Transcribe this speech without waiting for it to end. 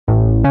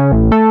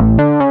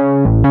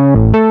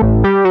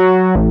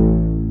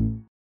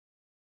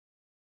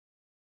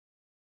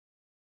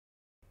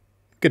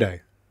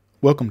G'day,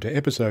 welcome to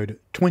episode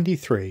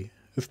 23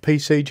 of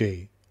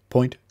PCG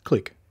Point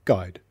Click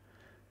Guide.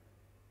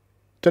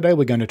 Today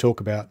we're going to talk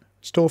about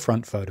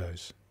storefront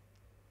photos.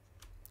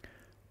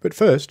 But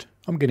first,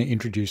 I'm going to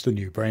introduce the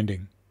new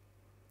branding.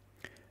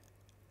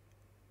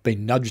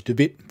 Been nudged a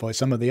bit by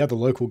some of the other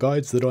local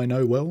guides that I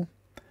know well,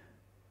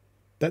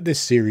 that this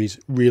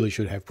series really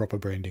should have proper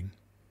branding.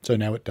 So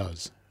now it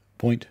does.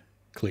 Point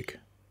Click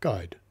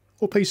Guide,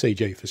 or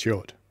PCG for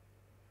short.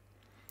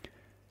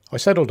 I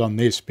settled on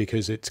this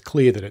because it's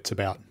clear that it's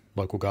about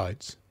local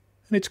guides,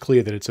 and it's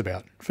clear that it's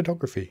about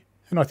photography,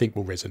 and I think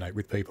will resonate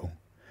with people.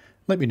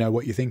 Let me know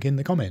what you think in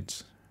the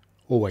comments.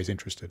 Always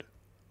interested.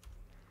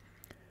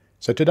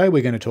 So today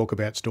we're going to talk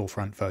about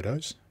storefront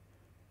photos,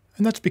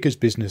 and that's because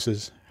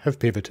businesses have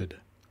pivoted.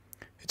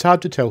 It's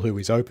hard to tell who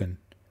is open.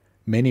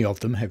 Many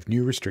of them have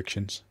new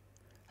restrictions,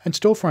 and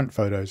storefront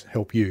photos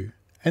help you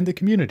and the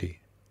community.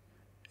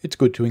 It's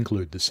good to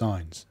include the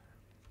signs.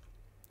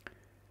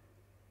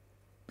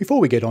 Before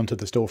we get on to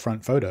the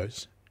storefront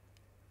photos,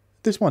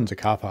 this one's a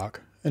car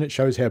park and it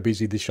shows how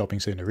busy this shopping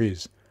centre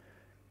is.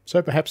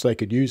 So perhaps they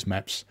could use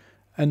maps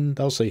and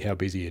they'll see how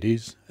busy it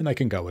is and they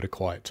can go at a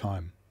quiet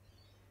time.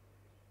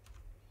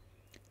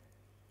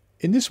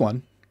 In this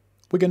one,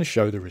 we're going to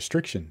show the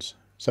restrictions.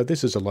 So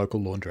this is a local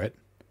laundrette.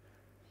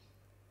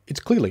 It's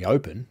clearly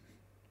open.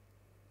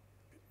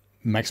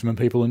 Maximum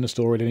people in the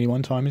store at any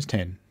one time is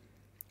 10.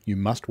 You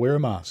must wear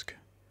a mask.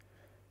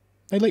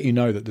 They let you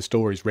know that the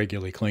store is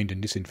regularly cleaned and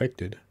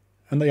disinfected,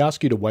 and they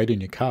ask you to wait in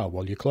your car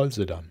while your clothes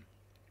are done.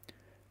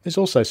 There's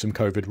also some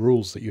COVID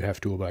rules that you have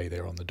to obey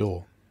there on the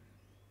door.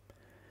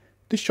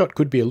 This shot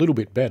could be a little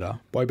bit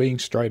better by being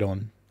straight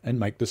on and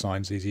make the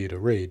signs easier to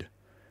read,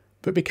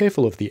 but be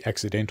careful of the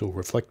accidental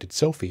reflected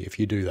selfie if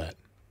you do that.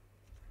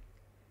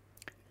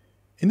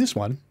 In this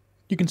one,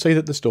 you can see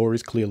that the store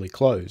is clearly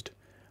closed,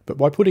 but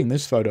by putting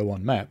this photo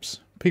on maps,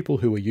 people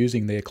who are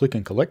using their click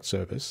and collect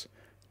service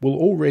will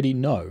already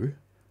know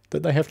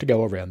that they have to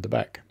go around the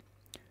back.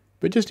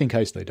 But just in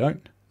case they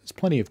don't, there's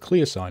plenty of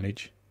clear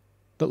signage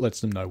that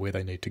lets them know where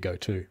they need to go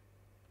to.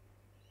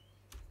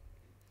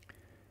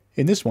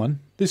 In this one,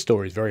 this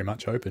store is very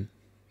much open.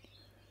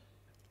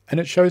 And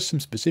it shows some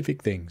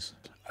specific things.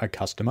 A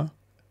customer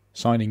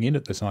signing in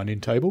at the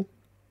sign-in table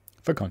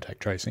for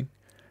contact tracing.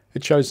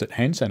 It shows that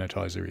hand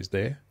sanitizer is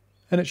there,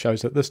 and it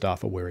shows that the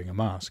staff are wearing a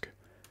mask.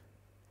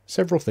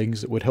 Several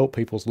things that would help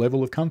people's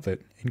level of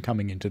comfort in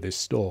coming into this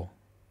store.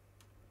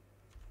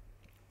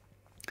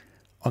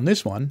 On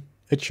this one,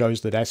 it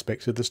shows that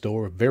aspects of the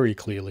store are very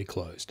clearly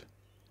closed.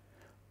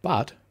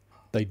 But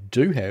they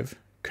do have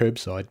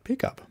curbside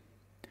pickup.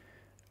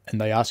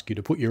 And they ask you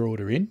to put your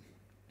order in,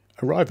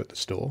 arrive at the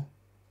store,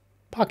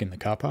 park in the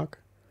car park,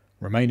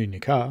 remain in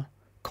your car,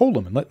 call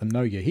them and let them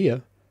know you're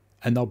here,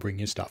 and they'll bring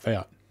your stuff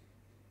out.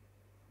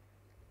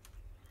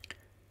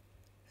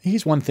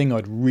 Here's one thing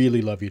I'd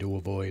really love you to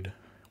avoid.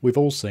 We've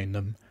all seen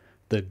them,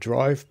 the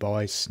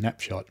drive-by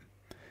snapshot.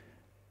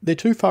 They're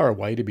too far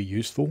away to be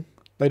useful.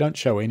 They don't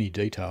show any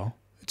detail.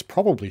 It's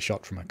probably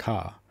shot from a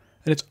car,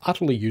 and it's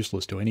utterly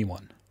useless to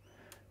anyone.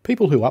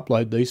 People who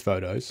upload these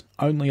photos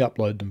only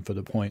upload them for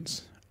the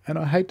points, and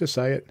I hate to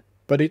say it,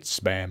 but it's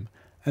spam,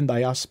 and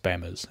they are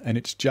spammers, and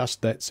it's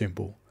just that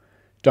simple.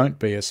 Don't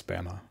be a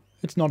spammer.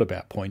 It's not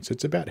about points,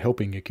 it's about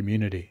helping your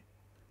community.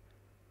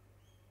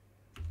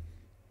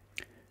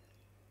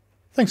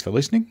 Thanks for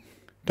listening.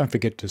 Don't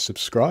forget to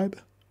subscribe,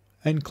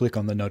 and click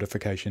on the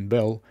notification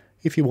bell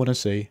if you want to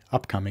see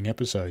upcoming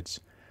episodes.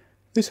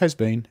 This has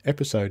been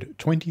episode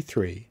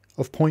 23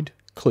 of Point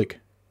Click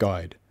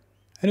Guide,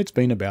 and it's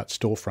been about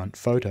storefront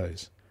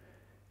photos.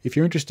 If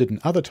you're interested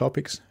in other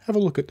topics, have a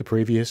look at the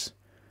previous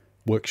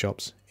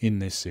workshops in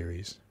this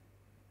series.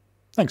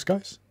 Thanks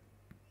guys.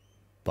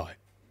 Bye.